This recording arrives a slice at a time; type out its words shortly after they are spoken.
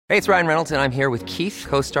Hey, it's Ryan Reynolds, and I'm here with Keith,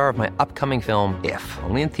 co-star of my upcoming film, If,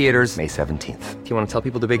 only in theaters May 17th. Do you want to tell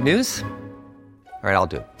people the big news? All right, I'll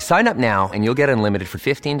do it. Sign up now and you'll get unlimited for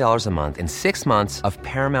 $15 a month and 6 months of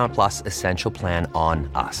Paramount Plus Essential Plan on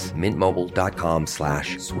us.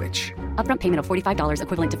 MintMobile.com/switch. Upfront payment of $45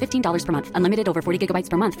 equivalent to $15 per month. Unlimited over 40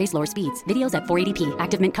 gigabytes per month. Face lower speeds. Videos at 480p.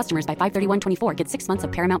 Active Mint customers by 531.24 get 6 months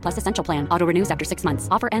of Paramount Plus Essential Plan. Auto renews after 6 months.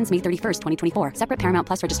 Offer ends May 31st, 2024. Separate Paramount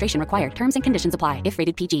Plus registration required. Terms and conditions apply if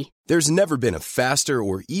rated PG. There's never been a faster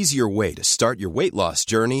or easier way to start your weight loss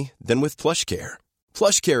journey than with PlushCare.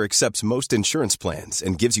 PlushCare accepts most insurance plans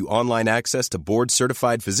and gives you online access to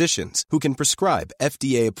board-certified physicians who can prescribe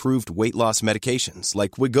FDA-approved weight loss medications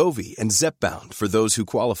like Wegovy and Zepbound for those who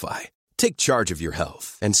qualify. Take charge of your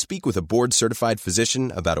health and speak with a board-certified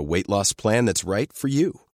physician about a weight loss plan that's right for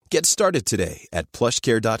you. Get started today at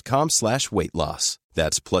plushcare.com/weight loss.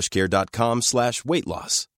 That's plushcare.com/weight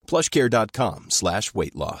loss.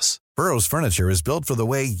 plushcare.com/weight loss. Burrow's furniture is built for the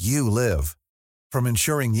way you live. From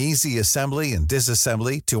ensuring easy assembly and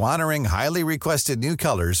disassembly to honoring highly requested new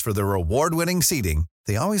colors for their award-winning seating,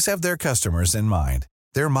 they always have their customers in mind.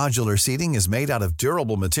 Their modular seating is made out of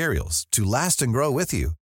durable materials to last and grow with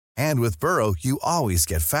you. And with Burrow, you always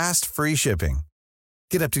get fast, free shipping.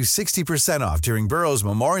 Get up to 60% off during Burrow's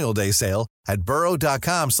Memorial Day sale at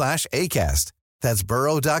burrow.com/ACAST. That's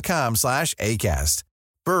burrow.com/ACAST.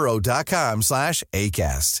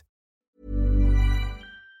 burrow.com/ACAST.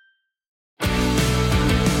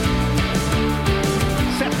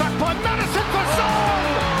 Set back by Madison for Son!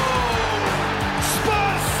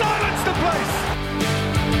 Spurs silence the place!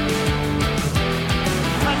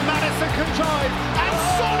 And Madison can drive, and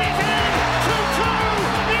Son is in! 2-2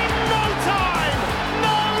 in no time!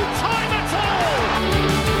 No time at all!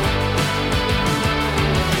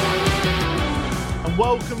 And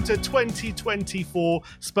welcome to 2024.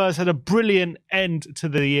 Spurs had a brilliant end to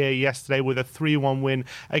the year yesterday with a 3-1 win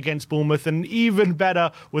against Bournemouth, and even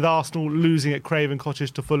better with Arsenal losing at Craven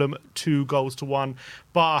Cottage to Fulham 2-1.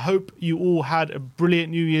 But I hope you all had a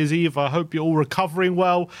brilliant New Year's Eve. I hope you're all recovering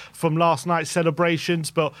well from last night's celebrations.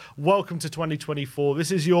 But welcome to 2024.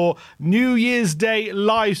 This is your New Year's Day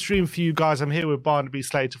live stream for you guys. I'm here with Barnaby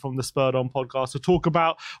Slater from the Spurred On podcast to talk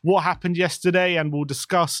about what happened yesterday, and we'll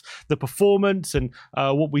discuss the performance and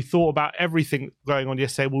what we thought about everything going on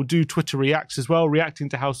yesterday. We'll do Twitter reacts as well, reacting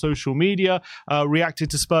to how social media reacted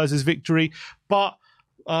to Spurs' victory. But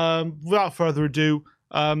without further ado,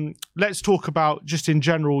 let's talk about just in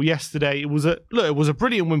general yesterday. It was a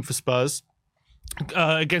brilliant win for Spurs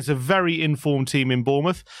against a very informed team in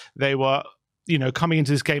Bournemouth. They were, coming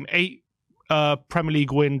into this game 8 Premier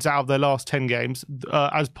League wins out of their last 10 games.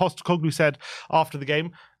 As Postecoglou said after the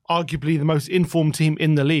game, arguably the most informed team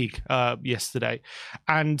in the league yesterday.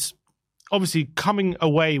 And obviously coming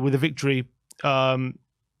away with a victory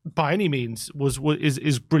by any means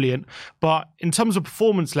is brilliant. But in terms of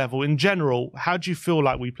performance level in general, how do you feel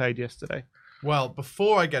like we played yesterday? Well,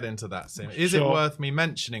 before I get into that, Sim, is it worth me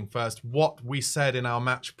mentioning first what we said in our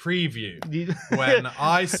match preview? When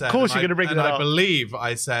I said, of course you're going to bring it up. I believe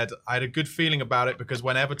I said I had a good feeling about it because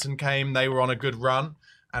when Everton came, they were on a good run.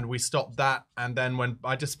 And we stopped that. And then when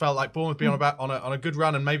I just felt like Bournemouth being on a good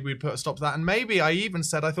run, and maybe we'd put a stop to that. And maybe I even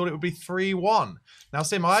said I thought it would be 3-1. Now,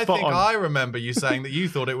 Sim, I remember you saying that you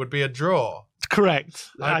thought it would be a draw.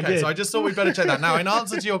 Correct. Okay, so I just thought we'd better check that. Now, in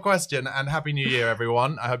answer to your question, and Happy New Year,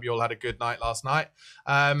 everyone. I hope you all had a good night last night.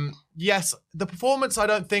 Yes, the performance I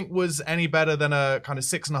don't think was any better than a kind of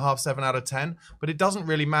 6.5, 7 out of 10, but it doesn't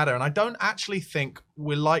really matter. And I don't actually think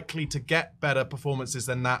we're likely to get better performances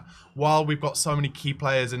than that while we've got so many key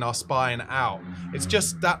players in our spine out. It's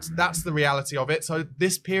just that's the reality of it. So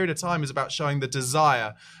this period of time is about showing the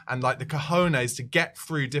desire and like the cojones to get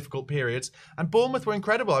through difficult periods. And Bournemouth were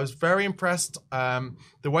incredible. I was very impressed. The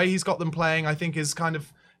way he's got them playing, I think, is kind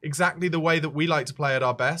of exactly the way that we like to play at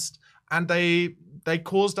our best. And they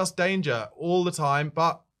caused us danger all the time,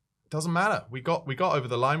 but it doesn't matter. We got over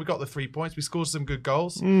the line. We got the 3 points. We scored some good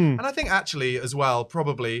goals. And I think actually as well,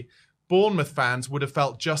 probably Bournemouth fans would have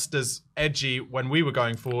felt just as edgy when we were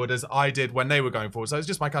going forward as I did when they were going forward. So it's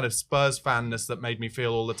just my kind of Spurs fanness that made me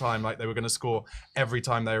feel all the time like they were going to score every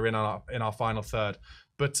time they were in our final third.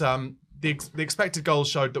 But the expected goals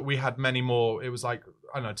showed that we had many more. It was like,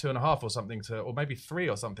 I don't know, 2.5 or something or maybe 3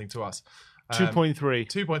 or something to us. 2.3.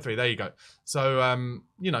 2.3, there you go. So,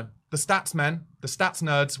 the stats men, the stats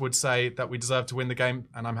nerds would say that we deserve to win the game,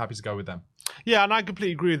 and I'm happy to go with them. Yeah, and I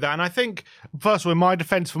completely agree with that. And I think, first of all, in my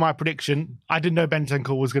defence for my prediction, I didn't know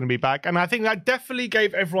Bentancur was going to be back. And I think that definitely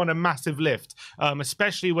gave everyone a massive lift,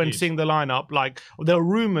 especially when seeing the lineup. Like, there were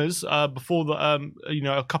rumours before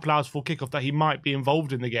a couple hours before kickoff that he might be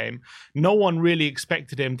involved in the game. No one really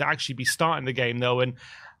expected him to actually be starting the game, though. And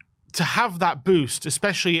to have that boost,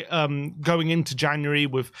 especially going into January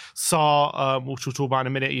with Sarr, which we'll talk about in a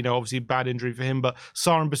minute, obviously bad injury for him, but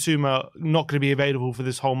Sarr and Basuma not going to be available for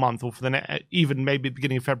this whole month or for even maybe the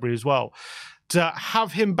beginning of February as well. To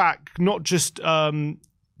have him back, not just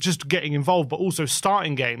getting involved, but also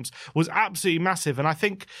starting games was absolutely massive. And I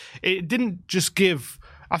think it didn't just give...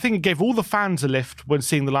 I think it gave all the fans a lift when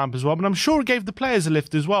seeing the lineup as well, but I'm sure it gave the players a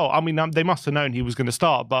lift as well. I mean, they must have known he was going to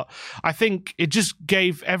start, but I think it just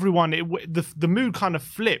gave everyone the mood kind of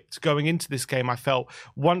flipped going into this game. I felt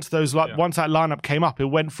once that lineup came up, it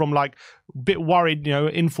went from like a bit worried,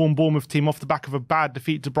 informed Bournemouth team off the back of a bad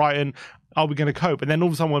defeat to Brighton. Are we going to cope? And then all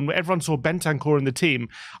of a sudden, when everyone saw Bentancur in the team,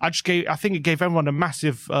 I think it gave everyone a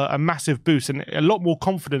massive boost and a lot more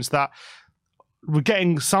confidence that we're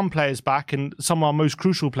getting some players back and some of our most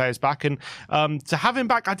crucial players back. And to have him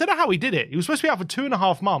back, I don't know how he did it. He was supposed to be out for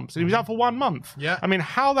 2.5 months and he was out for 1 month. Yeah. I mean,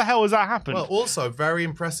 how the hell has that happened? Well, also very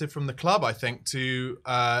impressive from the club, I think, to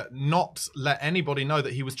not let anybody know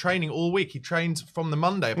that he was training all week. He trained from the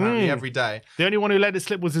Monday, apparently, every day. The only one who let it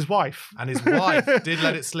slip was his wife. And his wife did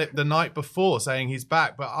let it slip the night before, saying he's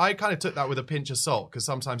back. But I kind of took that with a pinch of salt, because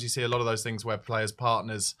sometimes you see a lot of those things where players'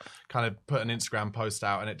 partners kind of put an Instagram post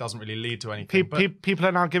out and it doesn't really lead to anything. People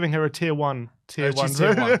are now giving her a tier one. She's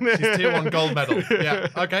tier 1. She's tier 1 gold medal. Yeah.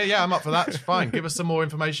 Okay, yeah, I'm up for that. Fine. Give us some more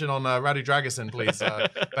information on Radu Dragusin, please,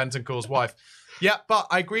 Bentancur's wife. Yeah, but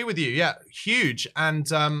I agree with you. Yeah, huge. And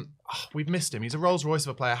we've missed him. He's a Rolls Royce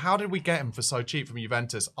of a player. How did we get him for so cheap from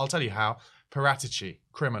Juventus? I'll tell you how. Paratici,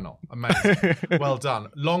 criminal. Amazing. Well done.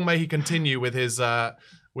 Long may he continue with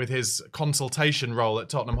his consultation role at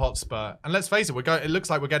Tottenham Hotspur. And let's face it, it looks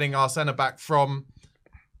like we're getting our centre back from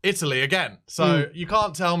Italy again. So you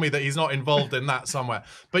can't tell me that he's not involved in that somewhere.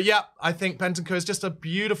 But yeah, I think Bentancur is just a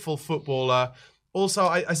beautiful footballer. Also,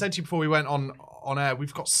 I said to you before we went on air,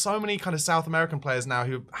 we've got so many kind of South American players now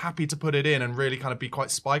who are happy to put it in and really kind of be quite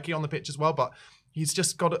spiky on the pitch as well. But he's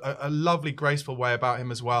just got a lovely, graceful way about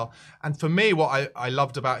him as well. And for me, what I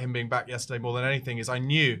loved about him being back yesterday more than anything is I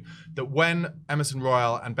knew that when Emerson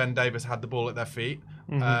Royal and Ben Davies had the ball at their feet,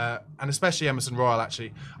 and especially Emerson Royal,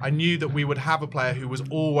 actually, I knew that we would have a player who was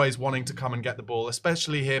always wanting to come and get the ball,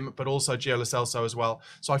 especially him, but also Gio Lo Celso as well.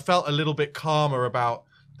 So I felt a little bit calmer about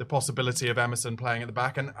the possibility of Emerson playing at the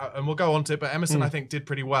back. And we'll go on to it, but Emerson, I think, did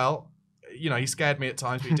pretty well. He scared me at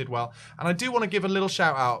times, but he did well. And I do want to give a little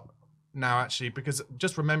shout out now, actually, because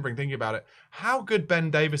just thinking about it, how good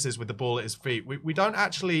Ben Davies is with the ball at his feet. We don't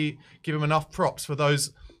actually give him enough props for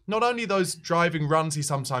those, not only those driving runs he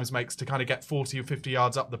sometimes makes to kind of get 40 or 50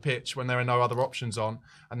 yards up the pitch when there are no other options on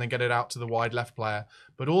and then get it out to the wide left player,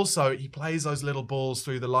 but also he plays those little balls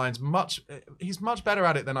through the lines he's much better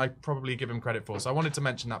at it than I probably give him credit for. So I wanted to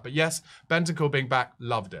mention that. But yes, Bentancur being back,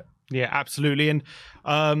 loved it. Yeah, absolutely. And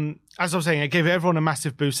as I was saying, it gave everyone a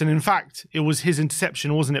massive boost. And in fact, it was his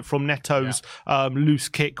interception, wasn't it, from Neto's loose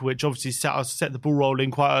kick, which obviously set the ball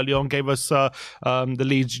rolling quite early on, gave us the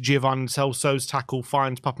lead. Giovanni Celso's tackle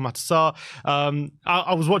finds Papa Matasar.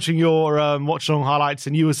 I was watching your watch-along highlights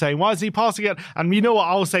and you were saying, why is he passing it? And you know what?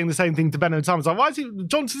 I was saying the same thing to Ben at the time. I was like, why is he,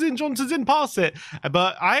 Johnson's in, pass it.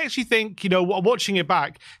 But I actually think, watching it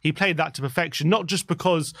back, he played that to perfection, not just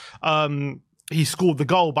because he scored the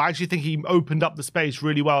goal, but I actually think he opened up the space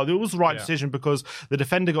really well. It was the right decision because the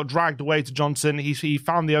defender got dragged away to Johnson. He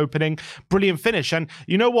found the opening. Brilliant finish. And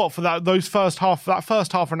you know what? For that first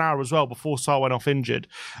half an hour as well, before Sarr went off injured,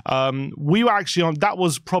 we were actually on. That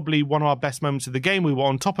was probably one of our best moments of the game. We were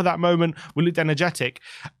on top of that moment. We looked energetic.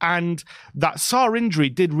 And that Sarr injury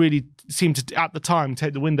did really seem to, at the time,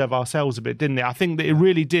 take the wind out of our sails a bit, didn't it? I think that it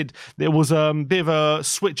really did. There was a bit of a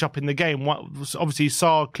switch up in the game. Obviously,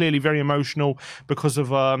 Sarr clearly very emotional because of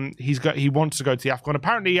he wants to go to the AFCON.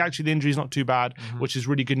 Apparently, actually, the injury is not too bad, which is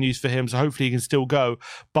really good news for him. So hopefully, he can still go.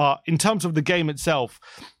 But in terms of the game itself,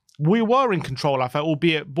 we were in control, I felt,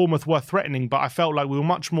 albeit Bournemouth were threatening, but I felt like we were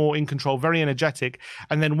much more in control, very energetic.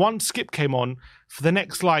 And then once Skip came on, for the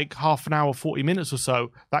next half an hour, 40 minutes or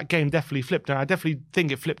so, that game definitely flipped. And I definitely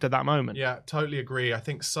think it flipped at that moment. Yeah, totally agree. I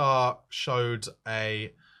think Sarr showed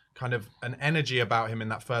a kind of an energy about him in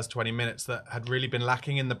that first 20 minutes that had really been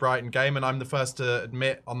lacking in the Brighton game. And I'm the first to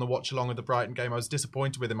admit, on the watch along of the Brighton game, I was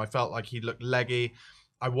disappointed with him. I felt like he looked leggy.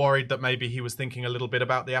 I worried that maybe he was thinking a little bit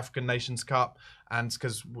about the African Nations Cup and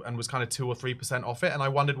was kind of 2 or 3% off it. And I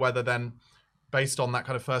wondered whether then based on that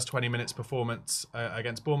kind of first 20 minutes performance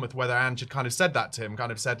against Bournemouth, whether Ange had kind of said that to him,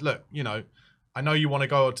 kind of said, look, I know you want to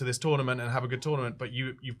go to this tournament and have a good tournament, but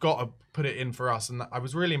you've got to put it in for us. And I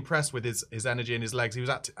was really impressed with his energy and his legs. He was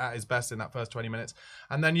at his best in that first 20 minutes.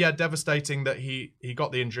 And then, devastating that he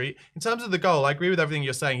got the injury. In terms of the goal, I agree with everything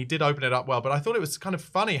you're saying. He did open it up well, but I thought it was kind of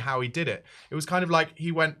funny how he did it. It was kind of like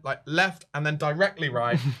he went like left and then directly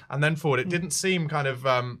right and then forward. It didn't seem kind of...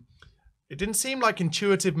 It didn't seem like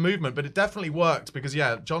intuitive movement, but it definitely worked because,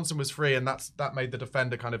 Johnson was free and that made the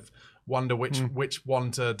defender kind of wonder which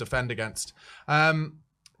one to defend against.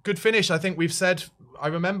 Good finish. I think we've said, I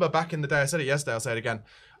remember back in the day, I said it yesterday, I'll say it again.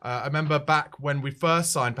 I remember back when we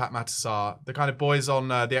first signed Pat Matasar, the kind of boys on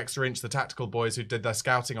the extra inch, the tactical boys who did their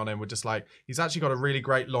scouting on him were just like, he's actually got a really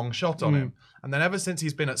great long shot on him. And then ever since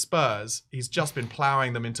he's been at Spurs, he's just been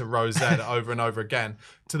ploughing them into row Z over and over again,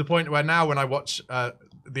 to the point where now when I watch... I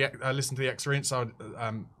listen to the extra inch.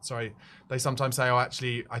 They sometimes say,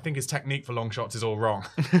 actually, I think his technique for long shots is all wrong.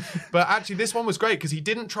 But actually, this one was great because he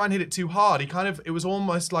didn't try and hit it too hard. It was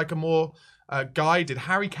almost like a more guided,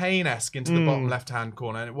 Harry Kane-esque into the bottom left-hand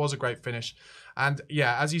corner, and it was a great finish. And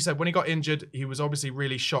as you said, when he got injured, he was obviously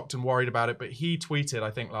really shocked and worried about it. But he tweeted,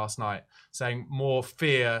 I think, last night, saying more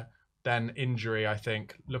fear than injury, I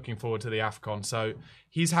think, looking forward to the AFCON. So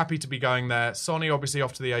he's happy to be going there. Sonny obviously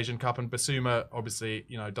off to the Asian Cup, and Basuma obviously,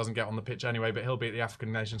 doesn't get on the pitch anyway, but he'll be at the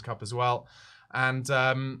African Nations Cup as well. And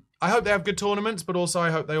I hope they have good tournaments, but also I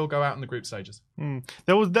hope they all go out in the group stages.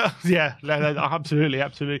 Absolutely.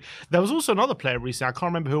 There was also another player recently. I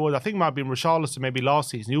can't remember who it was. I think it might have been Richarlison maybe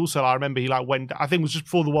last season. I remember he went. I think it was just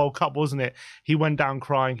before the World Cup, wasn't it? He went down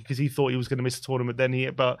crying because he thought he was going to miss the tournament.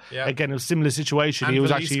 Again, it was a similar situation. And he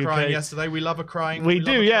was actually crying yesterday. We love a crying. We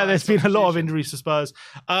do. There's been a lot of injuries to Spurs.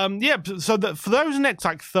 So for those next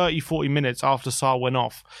 30-40 minutes after Sarr went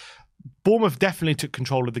off, Bournemouth definitely took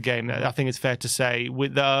control of the game. I think it's fair to say.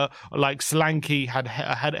 With Solanke had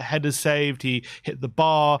headers saved, he hit the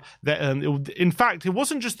bar. In fact, it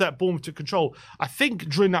wasn't just that Bournemouth took control. I think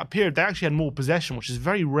during that period they actually had more possession, which is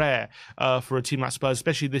very rare for a team like Spurs,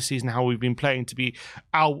 especially this season. How we've been playing to be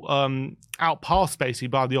outpassed basically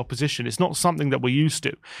by the opposition. It's not something that we're used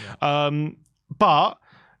to. But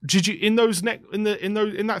did you in that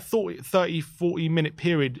 30-40 minute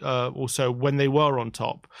period or so when they were on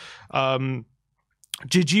top,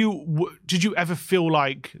 did you ever feel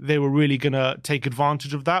like they were really going to take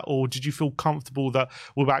advantage of that, or did you feel comfortable that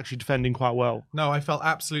we were actually defending quite well? No, I felt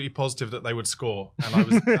absolutely positive that they would score, and I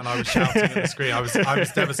was shouting at the screen. I was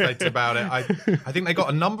devastated about it. I think they got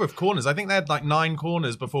a number of corners. I think they had 9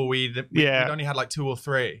 corners before we'd only had 2 or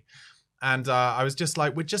 3. And I was just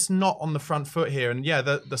like, we're just not on the front foot here. And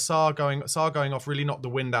the Sarr going off really knocked the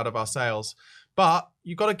wind out of our sails. But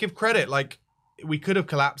you got to give credit. We could have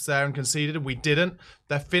collapsed there and conceded, and we didn't.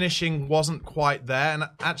 Their finishing wasn't quite there. And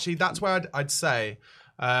actually, that's where I'd say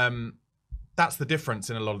that's the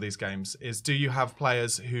difference in a lot of these games, is do you have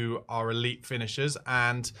players who are elite finishers?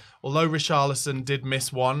 And although Richarlison did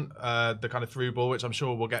miss one, the kind of through ball, which I'm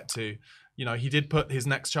sure we'll get to, he did put his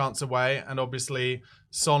next chance away, and obviously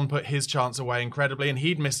Son put his chance away incredibly, and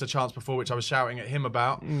he'd missed a chance before, which I was shouting at him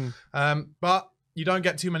about. But you don't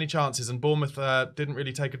get too many chances, and Bournemouth didn't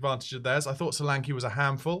really take advantage of theirs. I thought Solanke was a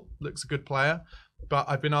handful, looks a good player, but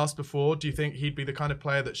I've been asked before, do you think he'd be the kind of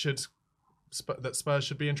player that Spurs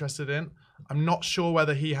should be interested in? I'm not sure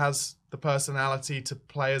whether he has the personality to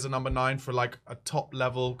play as a number 9 for a top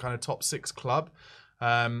level, kind of top 6 club.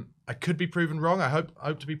 I could be proven wrong. I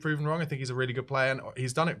hope to be proven wrong. I think he's a really good player, and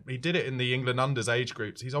he's done it. He did it in the England unders age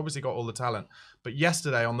groups. He's obviously got all the talent. But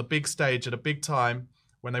yesterday on the big stage at a big time,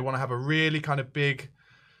 when they want to have a really kind of big,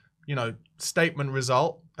 statement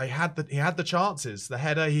result, he had the chances. The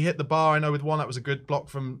header, he hit the bar. I know with one that was a good block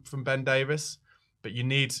from Ben Davis. But you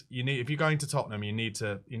need if you're going to Tottenham, you need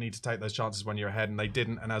to take those chances when you're ahead, and they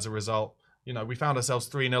didn't. And as a result, we found ourselves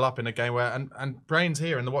 3-0 up in a game where, and Brains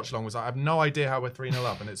here in the watch along was like, I have no idea how we're 3-0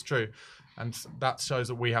 up, and it's true. And that shows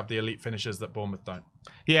that we have the elite finishers that Bournemouth don't.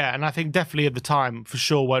 Yeah, and I think definitely at the time, for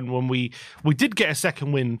sure, when we did get a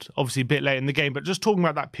second wind, obviously a bit late in the game, but just talking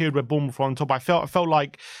about that period where Bournemouth were on top, I felt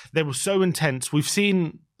like they were so intense. We've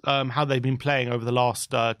seen how they've been playing over the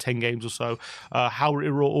last 10 games or so, how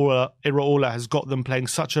Iraola has got them playing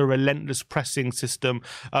such a relentless pressing system,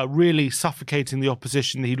 really suffocating the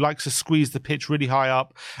opposition. He likes to squeeze the pitch really high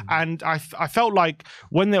up. And I felt like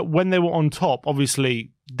when they were on top,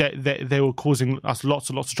 obviously, they were causing us lots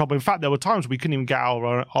and lots of trouble. In fact, there were times we couldn't even get out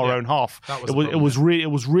of our own half. It was really.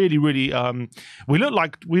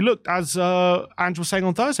 We looked as Ange was saying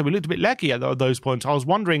on Thursday. We looked a bit leggy at those points. I was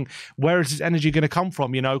wondering where is his energy going to come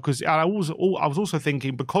from? Because I was also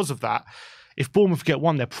thinking because of that. if Bournemouth get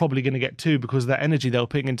one, they're probably going to get two because of that energy they were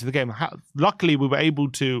putting into the game. Luckily, we were able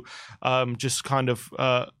to just kind of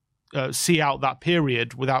see out that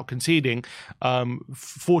period without conceding,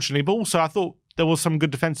 fortunately. But also, I thought there was some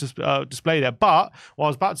good defensive display there. But what I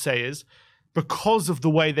was about to say is, because of the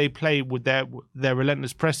way they play with their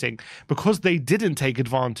relentless pressing, because they didn't take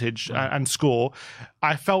advantage and score,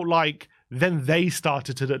 I felt like then they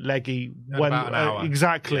started to look leggy when about an hour.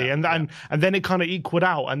 Exactly, and then it kind of equaled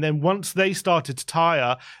out. And then once they started to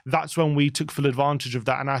tire, that's when we took full advantage of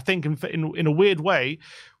that. And I think in a weird way,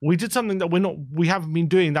 we did something that we haven't been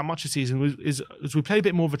doing that much this season. Is we played a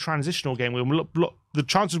bit more of a transitional game. The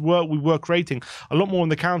chances we were creating a lot more on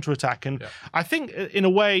the counter attack, and I think in a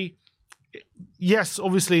way, yes,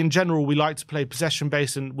 obviously in general we like to play possession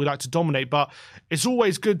based and we like to dominate, but it's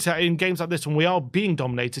always good to, in games like this when we are being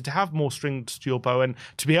dominated, to have more strings to your bow and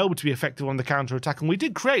to be able to be effective on the counter attack. And we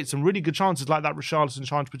did create some really good chances, like that Richarlison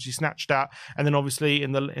chance which he snatched at, and then obviously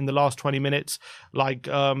in the last 20 minutes,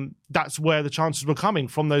 that's where the chances were coming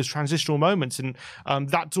from, those transitional moments. And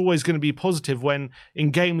that's always going to be positive when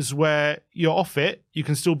in games where you're off it, you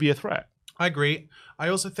can still be a threat. I agree. I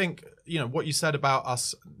also think, what you said about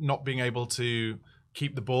us not being able to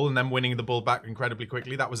keep the ball and then winning the ball back incredibly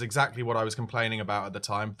quickly, that was exactly what I was complaining about at the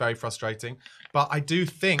time. Very frustrating. But I do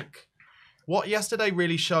think what yesterday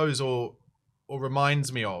really shows or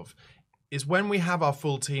reminds me of is when we have our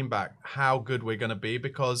full team back, how good we're going to be,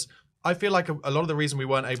 because I feel like a lot of the reason we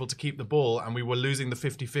weren't able to keep the ball and we were losing the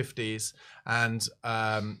 50-50s and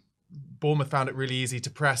Bournemouth found it really easy to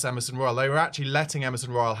press Emerson Royal. They were actually letting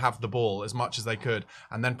Emerson Royal have the ball as much as they could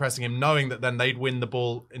and then pressing him, knowing that then they'd win the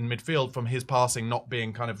ball in midfield from his passing not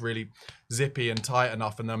being kind of really zippy and tight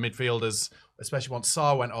enough. And the midfielders, especially once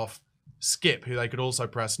Sarr went off, Skip, who they could also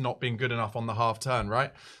press, not being good enough on the half turn,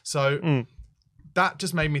 right? So that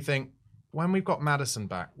just made me think, when we've got Maddison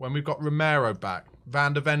back, when we've got Romero back,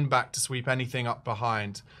 Van der Ven back to sweep anything up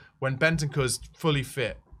behind, when Bentancur's fully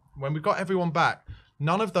fit, when we've got everyone back,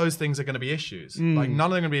 none of those things are going to be issues. Like, none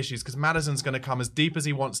of them are going to be issues because Maddison's going to come as deep as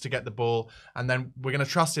he wants to get the ball, and then we're going to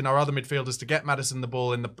trust in our other midfielders to get Maddison the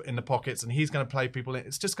ball in the pockets, and he's going to play people in.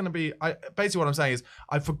 It's just going to be... basically what I'm saying is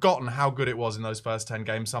I've forgotten how good it was in those first 10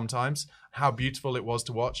 games sometimes, how beautiful it was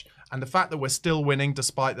to watch, and the fact that we're still winning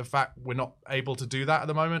despite the fact we're not able to do that at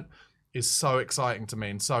the moment is so exciting to me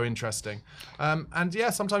and so interesting. And yeah,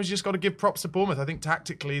 sometimes you just got to give props to Bournemouth. I think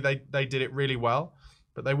tactically they did it really well,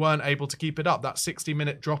 but they weren't able to keep it up. That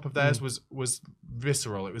 60-minute drop of theirs was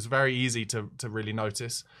visceral. It was very easy to really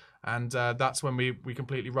notice. And that's when we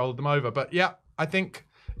completely rolled them over. But yeah, I think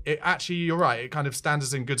it actually, you're right, it kind of stands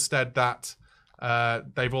us in good stead that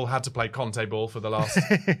they've all had to play Conte ball for the last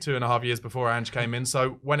 2.5 years before Ange came in.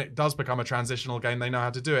 So when it does become a transitional game, they know how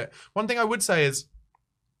to do it. One thing I would say is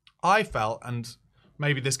I felt, and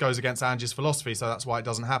maybe this goes against Ange's philosophy, so that's why it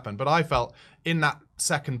doesn't happen. But I felt in that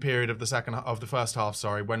second period of the first half,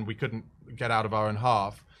 when we couldn't get out of our own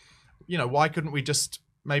half, why couldn't we just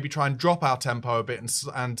maybe try and drop our tempo a bit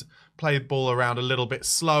and play the ball around a little bit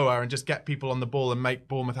slower and just get people on the ball and make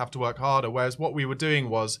Bournemouth have to work harder? Whereas what we were doing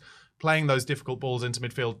was playing those difficult balls into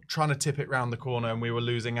midfield, trying to tip it round the corner, and we were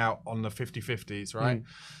losing out on the 50-50s, right?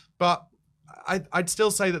 But I'd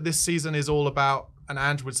still say that this season is all about, and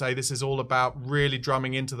Ange would say this is all about really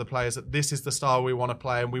drumming into the players that this is the style we want to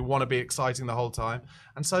play and we want to be exciting the whole time.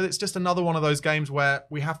 And so it's just another one of those games where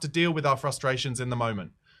we have to deal with our frustrations in the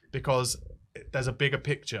moment because there's a bigger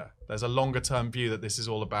picture. There's a longer term view that this is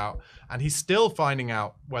all about. And he's still finding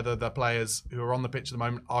out whether the players who are on the pitch at the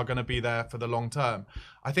moment are going to be there for the long term.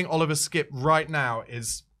 I think Oliver Skipp right now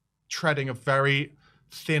is treading a very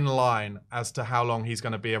thin line as to how long he's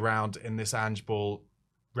going to be around in this Ange ball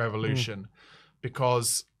revolution.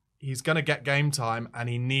 Because he's going to get game time and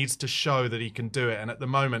he needs to show that he can do it. And at the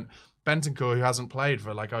moment, Bentancur, who hasn't played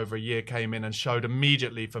for like over a year, came in and showed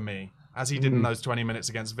immediately for me, as he did in those 20 minutes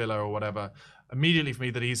against Villa or whatever, immediately for me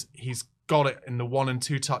that he's got it in the 1 and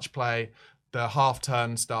 2 touch play, the half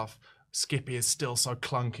turn stuff. Skippy is still so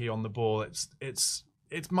clunky on the ball.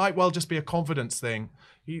 It might well just be a confidence thing.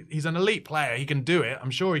 He's an elite player. He can do it. I'm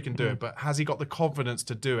sure he can do it. But has he got the confidence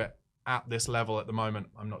to do it at this level at the moment?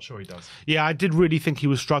 I'm not sure he does. Yeah, I did really think he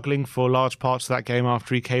was struggling for large parts of that game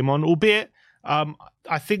after he came on, albeit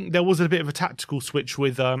I think there was a bit of a tactical switch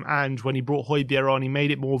with Ange when he brought Højbjerg on. He made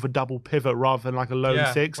it more of a double pivot rather than like a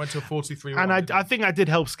lone six. Went to a 43-1. And I think I did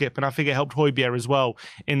help Skip, and I think it helped Højbjerg as well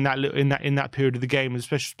in that period of the game,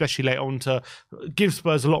 especially late on, to give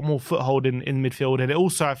Spurs a lot more foothold in midfield. And it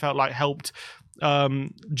also, I felt like, helped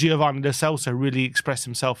Giovanni Lo Celso really expressed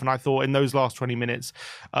himself, and I thought in those last 20 minutes,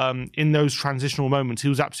 in those transitional moments, he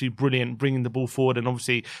was absolutely brilliant, bringing the ball forward, and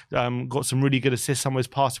obviously got some really good assists. Some of his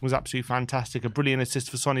passing was absolutely fantastic. A brilliant assist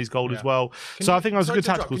for Sonny's goal as well. I think that was a good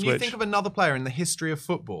tactical switch. Can you think of another player in the history of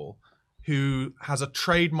football who has a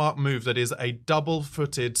trademark move that is a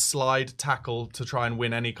double-footed slide tackle to try and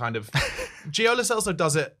win any kind of... Gio Lo Celso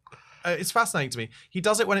does it. It's fascinating to me. He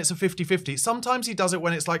does it when it's a 50-50. Sometimes he does it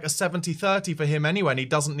when it's like a 70-30 for him anyway, and he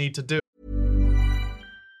doesn't need to do it.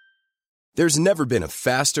 There's never been a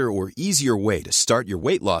faster or easier way to start your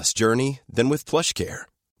weight loss journey than with PlushCare.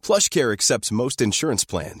 PlushCare accepts most insurance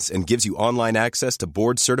plans and gives you online access to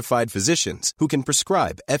board-certified physicians who can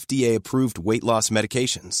prescribe FDA-approved weight loss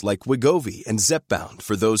medications like Wegovy and Zepbound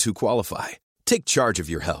for those who qualify. Take charge of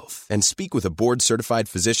your health and speak with a board-certified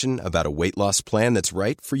physician about a weight loss plan that's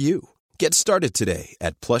right for you. Get started today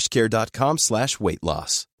at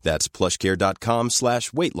plushcare.com/weight-loss. That's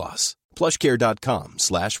plushcare.com/weight-loss.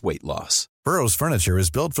 plushcare.com/weight-loss. Burrow's furniture is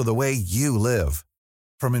built for the way you live.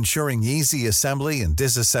 From ensuring easy assembly and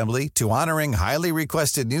disassembly to honoring highly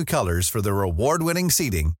requested new colors for their award-winning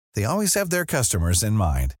seating, they always have their customers in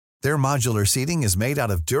mind. Their modular seating is made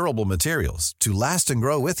out of durable materials to last and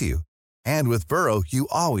grow with you. And with Burrow, you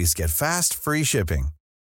always get fast, free shipping.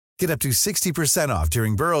 Get up to 60% off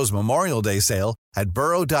during Burrow's Memorial Day sale at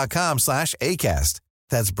burrow.com/ACAST.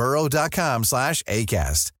 That's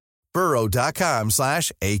burrow.com/ACAST.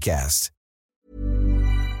 burrow.com/ACAST.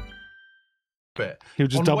 He would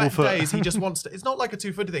just on double wet foot. days, he just wants to, it's not like a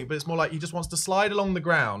 2-footed thing, but it's more like he just wants to slide along the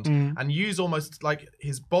ground and use almost like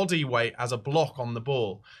his body weight as a block on the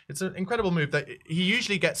ball. It's an incredible move that he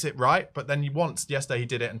usually gets it right, but then yesterday he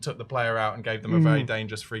did it and took the player out and gave them a very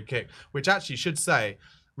dangerous free kick, which actually should say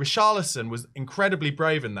Richarlison was incredibly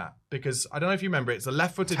brave in that, because I don't know if you remember, it's a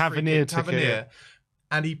left-footed free kick, Tavernier,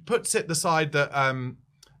 and he puts it the side that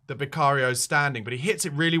Vicario's standing, but he hits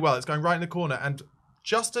it really well. It's going right in the corner, and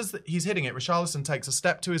just as he's hitting it, Richarlison takes a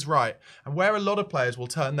step to his right, and where a lot of players will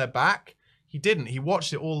turn their back, he didn't. He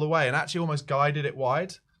watched it all the way and actually almost guided it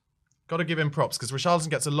wide. Got to give him props, because Richarlison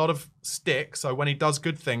gets a lot of stick, so when he does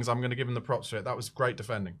good things, I'm going to give him the props for it. That was great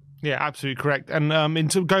defending. Yeah, absolutely correct. And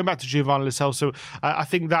going back to Giovanni Lo Celso, I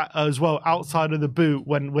think that as well, outside of the boot,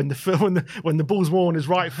 when the ball's more on his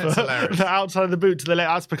right foot, outside of the boot to the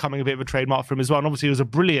left, that's becoming a bit of a trademark for him as well. And obviously, it was a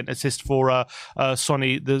brilliant assist for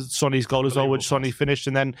Sonny's goal as well, which Sonny finished.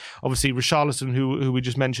 And then obviously Richarlison, who we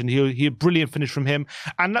just mentioned, he a brilliant finish from him.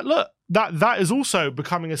 And that is also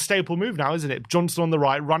becoming a staple move now, isn't it? Johnson on the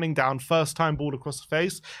right, running down, first time ball across the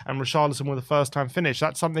face, and Richarlison with a first time finish.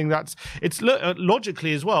 That's something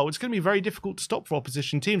logically as well. It's going to be very difficult to stop for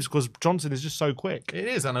opposition teams because Johnson is just so quick. It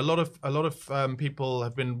is, and a lot of people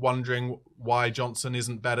have been wondering why Johnson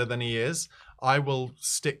isn't better than he is. I will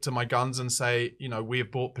stick to my guns and say, we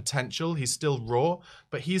have bought potential. He's still raw,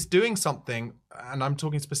 but he's doing something, and I'm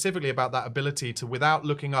talking specifically about that ability to, without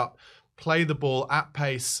looking up, play the ball at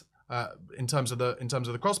pace. In terms of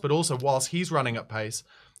the cross, but also whilst he's running at pace,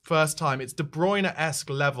 first time, it's De Bruyne-esque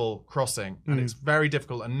level crossing, and it's very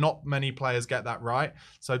difficult, and not many players get that right.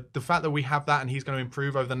 So the fact that we have that, and he's going to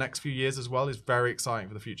improve over the next few years as well, is very exciting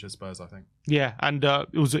for the future of Spurs, I think. Yeah, and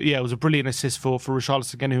it was a brilliant assist for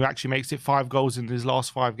Richarlison again, who actually makes it 5 goals in his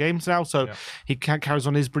last 5 games now. So he carries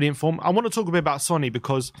on his brilliant form. I want to talk a bit about Sonny,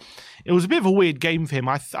 because it was a bit of a weird game for him.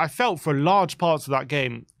 I felt for large parts of that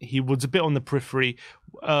game he was a bit on the periphery.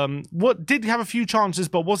 Did have a few chances,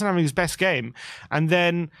 but wasn't having his best game. And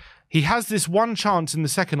then he has this one chance in the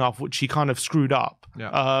second half, which he kind of screwed up.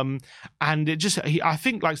 Yeah. And I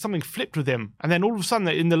think like something flipped with him. And then all of a sudden,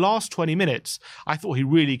 in the last 20 minutes, I thought he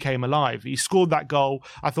really came alive. He scored that goal.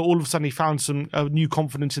 I thought all of a sudden he found some new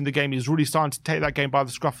confidence in the game. He was really starting to take that game by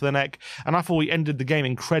the scruff of the neck. And I thought he ended the game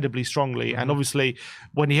incredibly strongly. And obviously,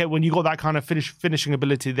 when you got that kind of finishing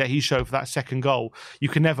ability that he showed for that second goal, you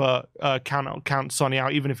can never count Sonny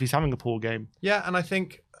out, even if he's having a poor game. Yeah, and I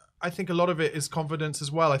think a lot of it is confidence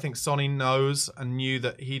as well. I think Sonny knows and knew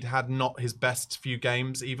that he'd had not his best few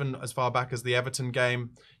games, even as far back as the Everton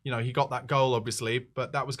game. He got that goal, obviously,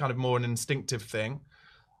 but that was kind of more an instinctive thing.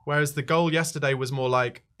 Whereas the goal yesterday was more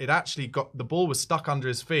like the ball was stuck under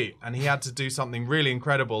his feet, and he had to do something really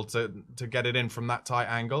incredible to get it in from that tight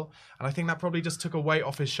angle. And I think that probably just took a weight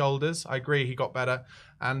off his shoulders. I agree, he got better.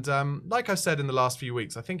 And like I said in the last few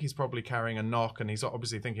weeks, I think he's probably carrying a knock, and he's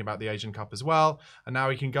obviously thinking about the Asian Cup as well. And now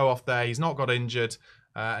he can go off there. He's not got injured.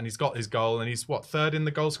 And he's got his goal, and he's third in the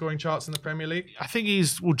goal scoring charts in the Premier League? I think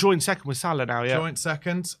he's joint second with Salah now, yeah. Joint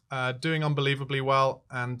second, doing unbelievably well.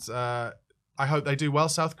 And I hope they do well,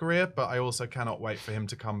 South Korea, but I also cannot wait for him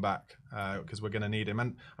to come back because we're going to need him.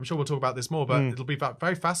 And I'm sure we'll talk about this more, but it'll be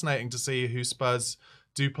very fascinating to see who Spurs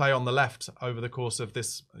do play on the left over the course of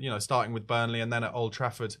this, starting with Burnley and then at Old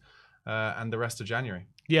Trafford and the rest of January.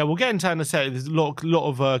 Yeah, we'll get into that in a second. There's a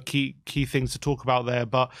lot of key things to talk about there.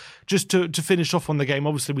 But just to finish off on the game,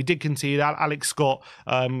 obviously we did concede. Alex Scott,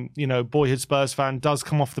 boyhood Spurs fan, does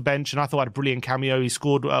come off the bench, and I thought had a brilliant cameo. He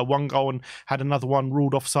scored one goal and had another one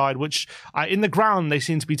ruled offside, which in the ground they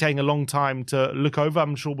seem to be taking a long time to look over.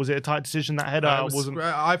 I'm sure, was it a tight decision, that header?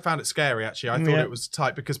 I found it scary, actually. I thought it was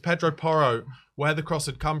tight because Pedro Porro, where the cross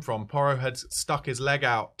had come from, Porro had stuck his leg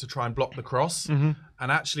out to try and block the cross. Mm-hmm.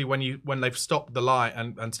 And actually, when they've stopped the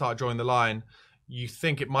line and started drawing the line, you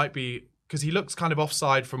think it might be because he looks kind of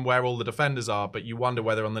offside from where all the defenders are, but you wonder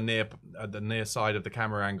whether on the near side of the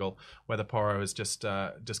camera angle whether Porro has just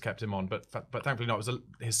kept him on. But thankfully not. It was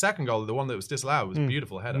his second goal, the one that was disallowed, was a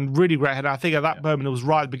beautiful header. Really great header. I think at that moment it was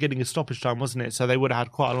right at the beginning of stoppage time, wasn't it? So they would have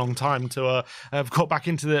had quite a long time to have got back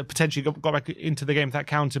into the game if that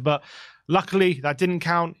counted. But luckily, that didn't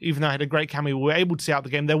count, even though I had a great cameo. We were able to see out the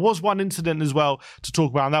game. There was one incident as well to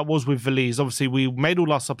talk about, and that was with Veliz. Obviously, we made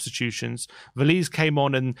all our substitutions. Veliz came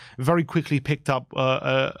on and very quickly picked up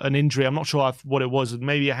an injury. I'm not sure what it was.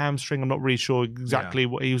 Maybe a hamstring. I'm not really sure exactly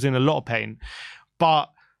what. He was in a lot of pain. But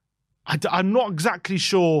I'm not exactly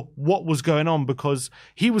sure what was going on because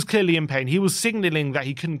he was clearly in pain. He was signalling that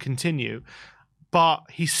he couldn't continue. But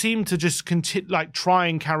he seemed to just try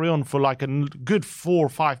and carry on for like a good 4 or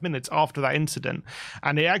 5 minutes after that incident.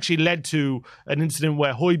 And it actually led to an incident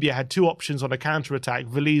where Højbjerg had two options on a counter-attack,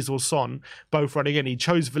 Veliz or Son, both running in. He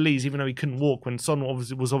chose Veliz even though he couldn't walk when Son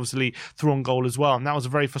was obviously through on goal as well. And that was a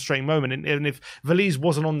very frustrating moment. And if Veliz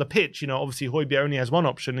wasn't on the pitch, obviously Højbjerg only has one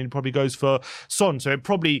option and he probably goes for Son. So it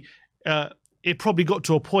probably got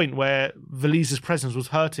to a point where Veliz's presence was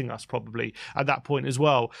hurting us probably at that point as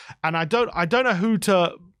well. And I don't know who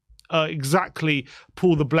to exactly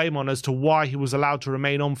pull the blame on as to why he was allowed to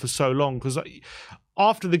remain on for so long. Because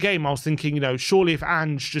after the game, I was thinking, surely if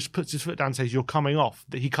Ange just puts his foot down and says, you're coming off,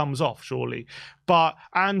 that he comes off, surely. But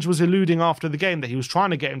Ange was alluding after the game that he was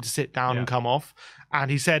trying to get him to sit down and come off. And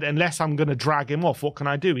he said, unless I'm going to drag him off, what can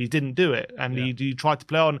I do? He didn't do it. And he tried to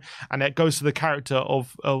play on. And it goes to the character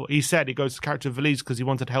of, he said it goes to the character of Veliz because he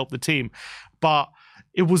wanted to help the team. But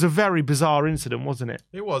it was a very bizarre incident, wasn't it?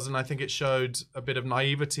 It was. And I think it showed a bit of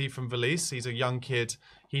naivety from Veliz. He's a young kid.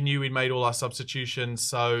 He knew we'd made all our substitutions.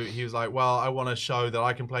 So he was like, well, I want to show that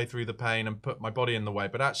I can play through the pain and put my body in the way.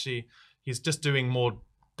 But actually, he's just doing more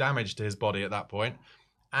damage to his body at that point.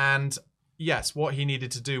 And yes, what he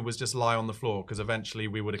needed to do was just lie on the floor because eventually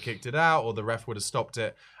we would have kicked it out or the ref would have stopped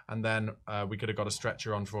it and then we could have got a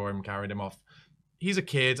stretcher on for him, carried him off. He's a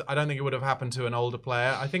kid. I don't think it would have happened to an older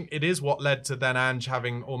player. I think it is what led to then Ange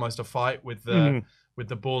having almost a fight with the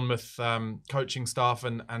Bournemouth coaching staff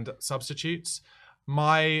and substitutes.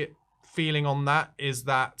 My feeling on that is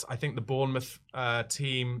that I think the Bournemouth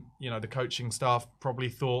team, the coaching staff probably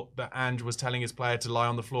thought that Ange was telling his player to lie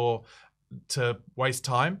on the floor to waste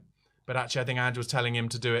time. But actually, I think Ange was telling him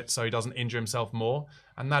to do it so he doesn't injure himself more.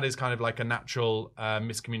 And that is kind of like a natural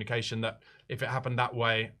miscommunication that if it happened that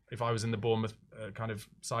way, if I was in the Bournemouth kind of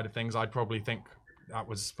side of things, I'd probably think that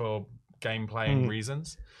was for game playing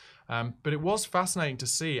reasons. But it was fascinating to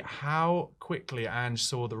see how quickly Ange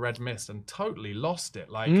saw the red mist and totally lost it.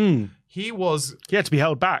 Like he had to be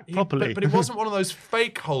held back properly. But it wasn't one of those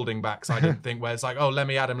fake holding backs, I didn't think, where it's like, oh, let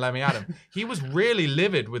me at him. He was really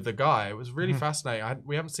livid with the guy. It was really fascinating.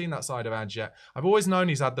 We haven't seen that side of Ange yet. I've always known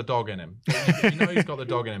he's had the dog in him. He's got the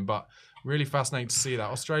dog in him, but really fascinating to see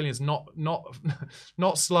that. Australians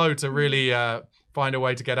not slow to really find a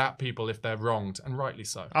way to get at people if they're wronged, and rightly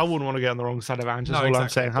so. I wouldn't want to get on the wrong side of Ange, that's all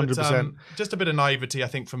exactly. I'm saying, 100%. But, just a bit of naivety, I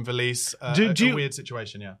think, from Veliz. A weird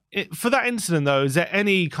situation, yeah. For that incident, though, is there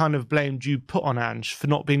any kind of blame do you put on Ange for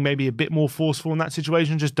not being maybe a bit more forceful in that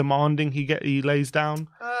situation, just demanding he lays down?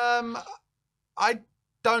 I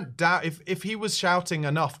don't doubt if he was shouting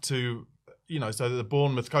enough to, so that the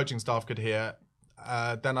Bournemouth coaching staff could hear,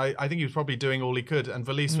 then I think he was probably doing all he could. And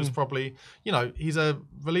Veliz was probably, he's a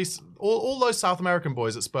Veliz. All those South American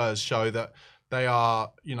boys at Spurs show that they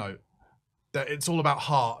are, that it's all about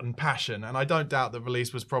heart and passion. And I don't doubt that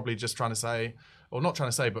Veliz was probably just trying to say, or not trying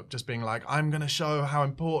to say, but just being like, I'm going to show how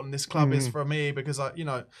important this club is for me because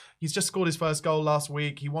he's just scored his first goal last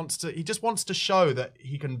week. He just wants to show that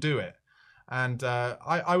he can do it. And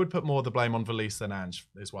I would put more of the blame on Valise than Ange,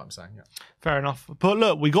 is what I'm saying. Yeah. Fair enough. But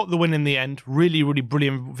look, we got the win in the end. Really, really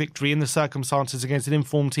brilliant victory in the circumstances against an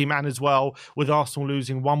informed team, and as well with Arsenal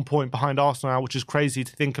losing 1 point behind Arsenal now, which is crazy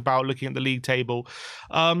to think about looking at the league table.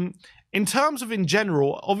 In terms of in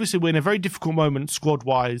general, obviously we're in a very difficult moment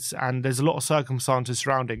squad-wise, and there's a lot of circumstances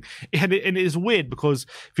surrounding. And it is weird because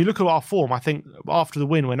if you look at our form, I think after the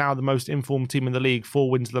win, we're now the most informed team in the league, 4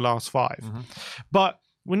 wins in the last 5. Mm-hmm. But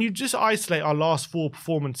when you just isolate our last 4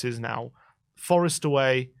 performances now, Forest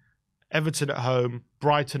away, Everton at home,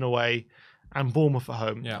 Brighton away, and Bournemouth at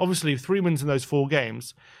home. Yeah. Obviously, 3 wins in those 4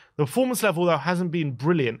 games. The performance level, though, hasn't been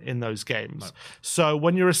brilliant in those games. No. So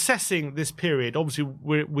when you're assessing this period, obviously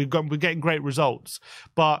we're getting great results.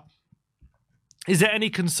 But is there any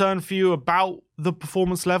concern for you about the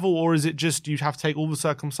performance level, or is it just you have to take all the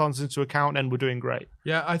circumstances into account and we're doing great?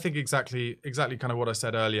 Yeah, I think exactly kind of what I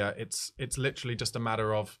said earlier. It's literally just a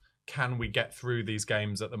matter of, can we get through these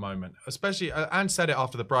games at the moment? Especially, Ange said it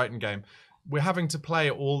after the Brighton game, we're having to play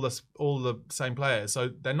all the same players, so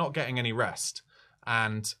they're not getting any rest,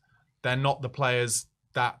 and they're not the players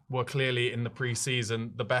that were clearly in the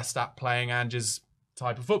pre-season the best at playing Ange's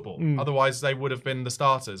type of football. Otherwise, they would have been the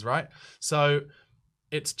starters, right? So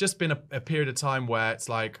it's just been a period of time where it's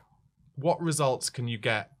like, what results can you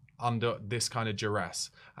get under this kind of duress?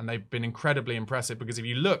 And they've been incredibly impressive, because if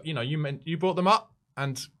you look, you brought them up,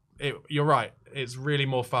 and you're right, it's really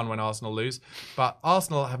more fun when Arsenal lose. But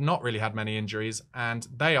Arsenal have not really had many injuries, and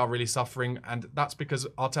they are really suffering, and that's because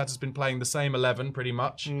Arteta's been playing the same 11 pretty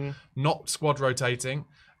much, not squad rotating.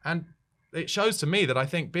 And it shows to me that I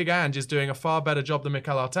think Big Ange is doing a far better job than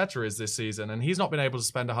Mikel Arteta is this season, and he's not been able to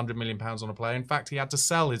spend £100 million on a player. In fact, he had to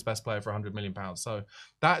sell his best player for £100 million. So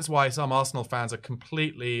that is why some Arsenal fans are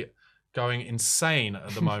completely going insane at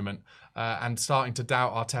the moment and starting to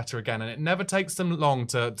doubt Arteta again. And it never takes them long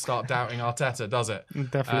to start doubting Arteta, does it?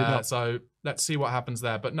 Definitely not. So let's see what happens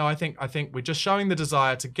there. But no, I think we're just showing the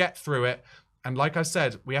desire to get through it. And like I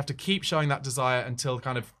said, we have to keep showing that desire until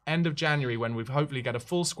kind of end of January, when we've hopefully get a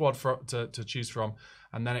full squad to choose from.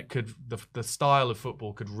 And then the style of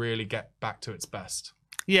football could really get back to its best.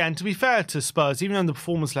 Yeah, and to be fair to Spurs, even though the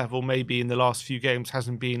performance level maybe in the last few games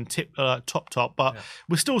hasn't been top, but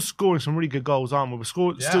we're still scoring some really good goals, aren't we?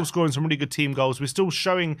 We're still scoring some really good team goals. We're still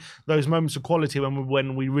showing those moments of quality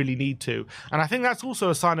when we really need to. And I think that's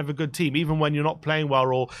also a sign of a good team, even when you're not playing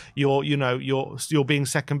well or you're being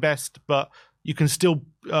second best, but you can still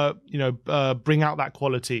bring out that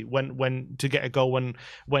quality when to get a goal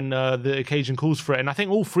when the occasion calls for it. And I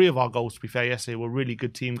think all 3 of our goals, to be fair, yesterday were really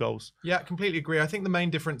good team goals. Yeah, completely agree. I think the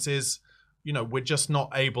main difference is, we're just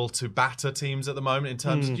not able to batter teams at the moment in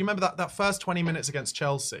terms of, do you remember that first 20 minutes against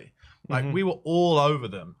Chelsea? Like, we were all over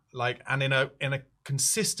them, and in a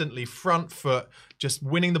consistently front foot, just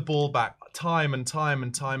winning the ball back time and time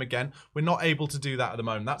and time again. We're not able to do that at the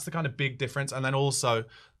moment. That's the kind of big difference. And then also,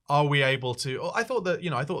 are we able to? I thought that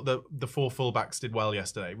the 4 fullbacks did well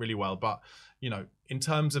yesterday, really well. But in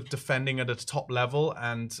terms of defending at a top level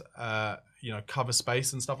and cover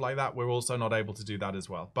space and stuff like that, we're also not able to do that as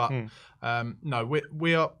well. But no,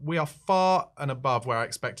 we are far and above where I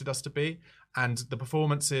expected us to be, and the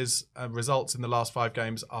performances results in the last 5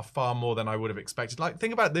 games are far more than I would have expected. Like,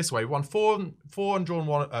 think about it this way: we won 4 and drawn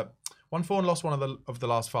 1, won 4 and lost 1 of the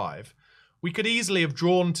last 5. We could easily have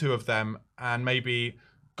drawn 2 of them and maybe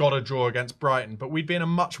got a draw against Brighton, but we'd be in a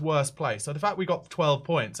much worse place. So the fact we got 12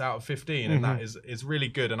 points out of 15, and that is really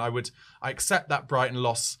good. And I accept that Brighton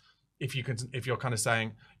loss if you're kind of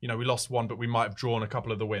saying, we lost 1, but we might have drawn a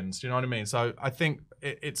couple of the wins. Do you know what I mean? So I think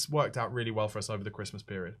it's worked out really well for us over the Christmas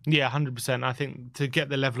period. Yeah, 100%. I think to get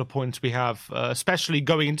the level of points we have, especially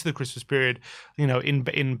going into the Christmas period,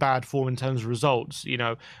 in bad form in terms of results,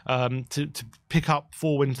 to pick up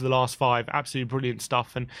 4 wins of the last 5, absolutely brilliant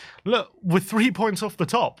stuff. And look, with 3 points off the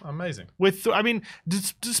top. Amazing.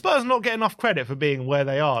 Does Spurs not get enough credit for being where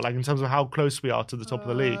they are, like in terms of how close we are to the top of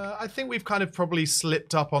the league? I think we've kind of probably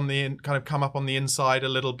slipped up on come up on the inside a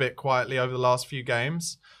little bit quietly over the last few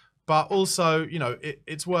games. But also,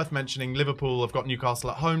 it's worth mentioning Liverpool have got Newcastle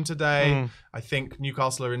at home today. I think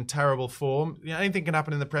Newcastle are in terrible form. Anything can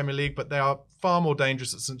happen in the Premier League, but they are far more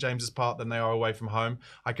dangerous at St James's Park than they are away from home.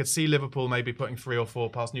 I could see Liverpool maybe putting 3 or 4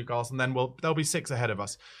 past Newcastle, and then they'll be 6 ahead of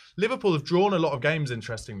us. Liverpool have drawn a lot of games,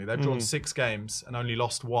 interestingly. They've drawn 6 games and only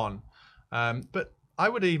lost 1. But I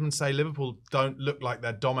would even say Liverpool don't look like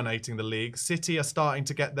they're dominating the league. City are starting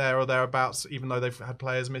to get there or thereabouts, even though they've had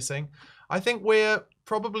players missing. I think we're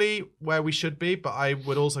probably where we should be, but I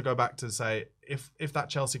would also go back to say if that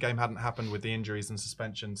Chelsea game hadn't happened with the injuries and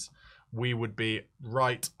suspensions, we would be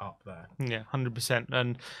right up there. Yeah, 100%.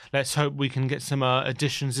 And let's hope we can get some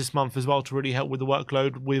additions this month as well to really help with the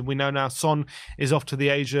workload. We know now Son is off to the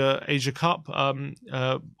Asia Cup.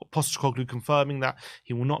 Postecoglou confirming that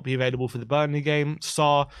he will not be available for the Burnley game.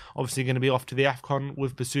 Sarr obviously going to be off to the AFCON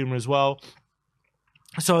with Basuma as well.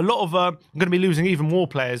 So a lot of going to be losing even more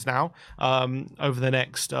players now over the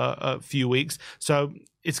next few weeks. So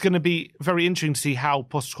it's going to be very interesting to see how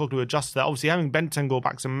Postecoglou adjusts to that. Obviously, having Bentancur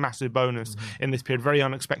back is a massive bonus in this period, very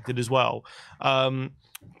unexpected as well.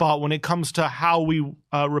 But when it comes to how we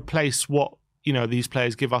replace what these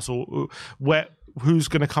players give us, or who's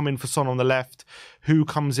going to come in for Son on the left, who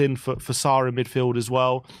comes in for Sarr in midfield as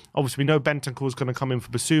well. Obviously, we know Bentancur is going to come in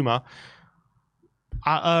for Basuma.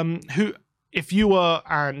 If you were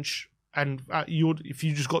Ange and if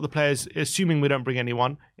you just got the players, assuming we don't bring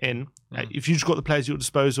anyone in, if you just got the players at your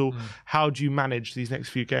disposal, how do you manage these next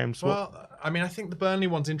few games? Well, I think the Burnley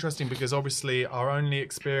one's interesting because obviously our only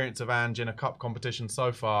experience of Ange in a cup competition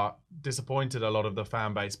so far disappointed a lot of the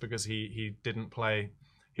fan base because he didn't play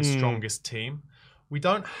his strongest team. We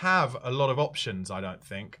don't have a lot of options, I don't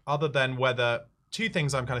think, other than whether two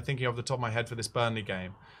things I'm kind of thinking off the top of my head for this Burnley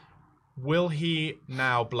game. Will he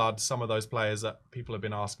now blood some of those players that people have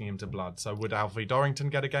been asking him to blood? So would Alfie Dorrington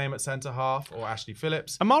get a game at centre-half or Ashley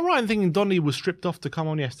Phillips? Am I right in thinking Donnelly was stripped off to come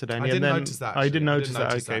on yesterday? I didn't notice that. I didn't notice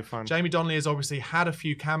that. Okay, fine. Jamie Donnelly has obviously had a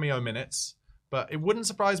few cameo minutes, but it wouldn't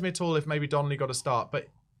surprise me at all if maybe Donnelly got a start. But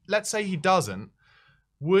let's say he doesn't.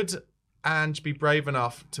 Would Ange be brave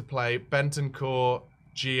enough to play Bentancur,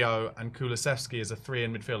 Gio and Kulusevski as a three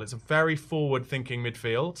in midfield? It's a very forward-thinking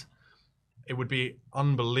midfield. It would be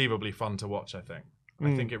unbelievably fun to watch, I think.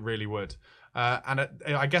 I think it really would.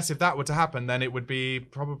 I guess if that were to happen, then it would be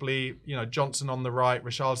probably, Johnson on the right,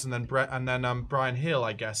 Richarlison, and then Brian Hill,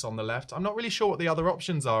 I guess, on the left. I'm not really sure what the other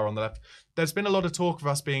options are on the left. There's been a lot of talk of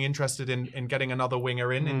us being interested in getting another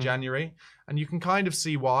winger in January, and you can kind of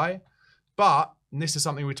see why. But, and this is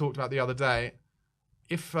something we talked about the other day,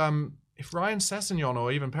 if Ryan Sessegnon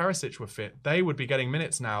or even Perisic were fit, they would be getting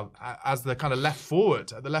minutes now as the kind of left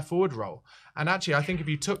forward role. And actually, I think if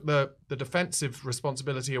you took the defensive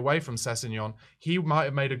responsibility away from Sessegnon, he might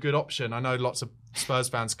have made a good option. I know lots of Spurs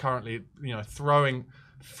fans currently, throwing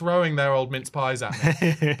their old mince pies at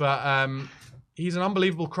me. But he's an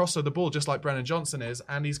unbelievable crosser of the ball, just like Brennan Johnson is,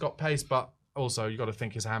 and he's got pace, but also you've got to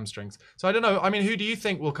think his hamstrings. So I don't know. Who do you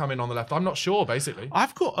think will come in on the left? I'm not sure, basically.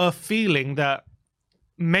 I've got a feeling that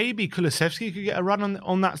maybe Kulusevski could get a run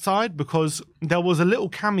on that side, because there was a little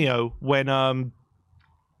cameo when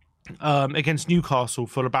against Newcastle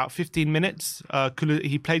for about 15 minutes.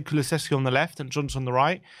 He played Kulusevski on the left and Johnson on the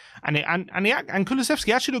right, and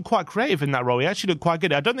Kulusevski actually looked quite creative in that role. He actually looked quite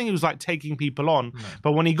good. I don't think he was taking people on,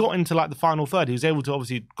 but when he got into the final third, he was able to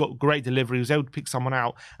obviously got great delivery. He was able to pick someone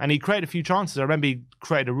out, and he created a few chances. I remember he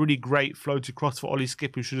created a really great floated cross for Ollie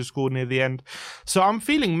Skip, who should have scored near the end. So I'm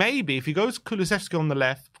feeling maybe if he goes Kulusevski on the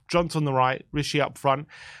left, Johnson on the right, Rishi up front,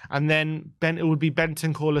 and then it would be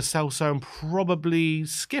Bentancur, Lo Celso, and probably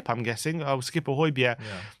Skip, I'm guessing, Skip or Højbjerg. Yeah.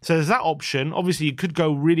 So there's that option. Obviously, you could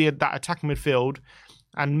go really at that attacking midfield,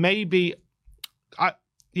 and maybe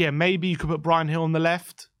you could put Brian Hill on the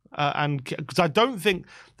left, and because I don't think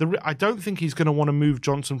he's going to want to move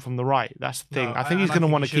Johnson from the right. That's the thing. I think he's going to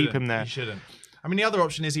want to keep him there. He shouldn't. The other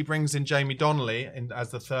option is he brings in Jamie Donnelly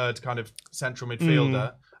as the third kind of central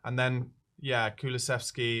midfielder, and then. Yeah,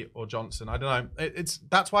 Kulusevski or Johnson. I don't know.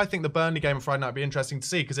 That's why I think the Burnley game on Friday night will be interesting to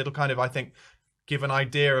see, because it'll kind of, I think, give an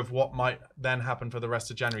idea of what might then happen for the rest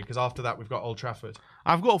of January, because after that we've got Old Trafford.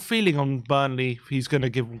 I've got a feeling on Burnley he's going to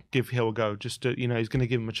give Hill a go. Just to, he's going to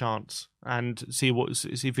give him a chance and see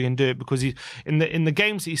if he can do it, because he in the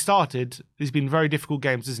games that he started, it's been very difficult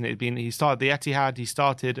games, isn't it? He started the Etihad, he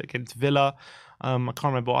started against Villa. I can't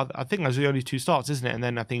remember. I think those are the only two starts, isn't it? And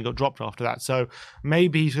then I think he got dropped after that. So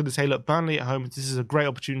maybe he's going to say, look, Burnley at home, this is a great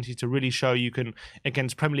opportunity to really show you can,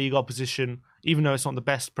 against Premier League opposition, even though it's not the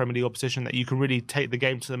best Premier League opposition, that you can really take the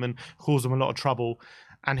game to them and cause them a lot of trouble.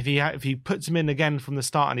 And if he puts him in again from the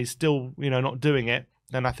start and he's still, not doing it,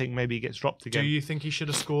 then I think maybe he gets dropped again. Do you think he should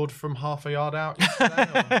have scored from half a yard out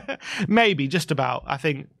yesterday? Maybe, just about. I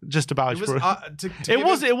think just about.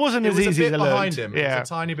 It wasn't as easy as it behind him. Yeah. It was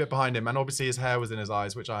a tiny bit behind him, and obviously his hair was in his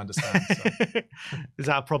eyes, which I understand. So. Is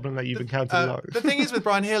that a problem that you've encountered a lot? The thing is with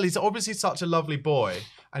Brian Hill, he's obviously such a lovely boy,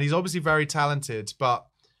 and he's obviously very talented, but,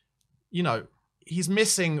 he's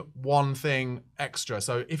missing one thing extra.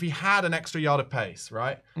 So if he had an extra yard of pace,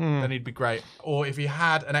 right, then he'd be great. Or if he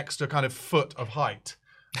had an extra kind of foot of height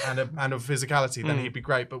and of physicality, then he'd be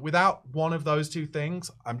great. But without one of those two things,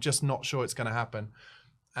 I'm just not sure it's going to happen.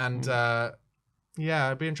 And Yeah,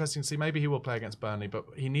 it'd be interesting to see. Maybe he will play against Burnley, but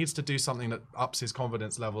he needs to do something that ups his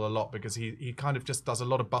confidence level a lot, because he kind of just does a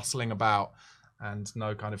lot of bustling about and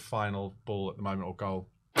no kind of final ball at the moment or goal.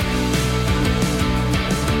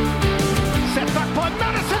 Set back by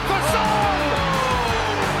Madison for Son!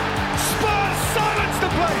 Spurs silence the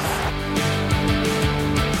place!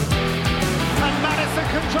 And Madison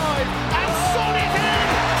can drive, and Son is in!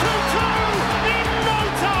 2-2 in no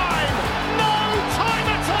time! No time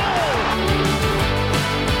at all!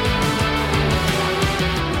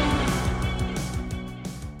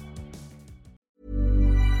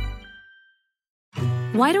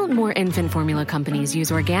 Why don't more infant formula companies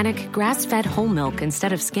use organic, grass-fed whole milk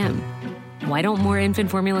instead of skim? Why don't more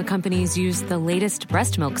infant formula companies use the latest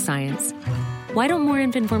breast milk science? Why don't more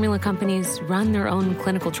infant formula companies run their own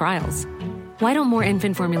clinical trials? Why don't more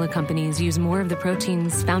infant formula companies use more of the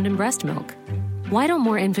proteins found in breast milk? Why don't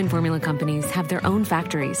more infant formula companies have their own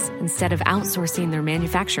factories instead of outsourcing their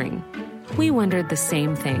manufacturing? We wondered the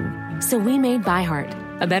same thing. So we made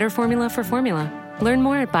ByHeart, a better formula for formula. Learn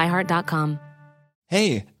more at byheart.com.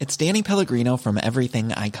 Hey, it's Danny Pellegrino from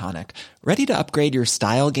Everything Iconic. Ready to upgrade your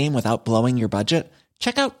style game without blowing your budget?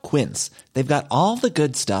 Check out Quince. They've got all the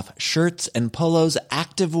good stuff, shirts and polos,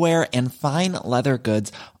 activewear, and fine leather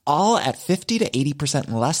goods, all at 50 to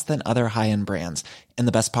 80% less than other high-end brands. And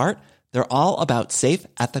the best part? They're all about safe,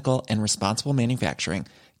 ethical, and responsible manufacturing.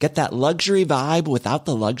 Get that luxury vibe without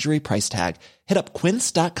the luxury price tag. Hit up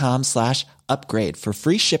quince.com/upgrade for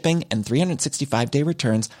free shipping and 365-day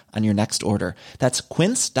returns on your next order. That's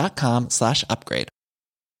quince.com/upgrade.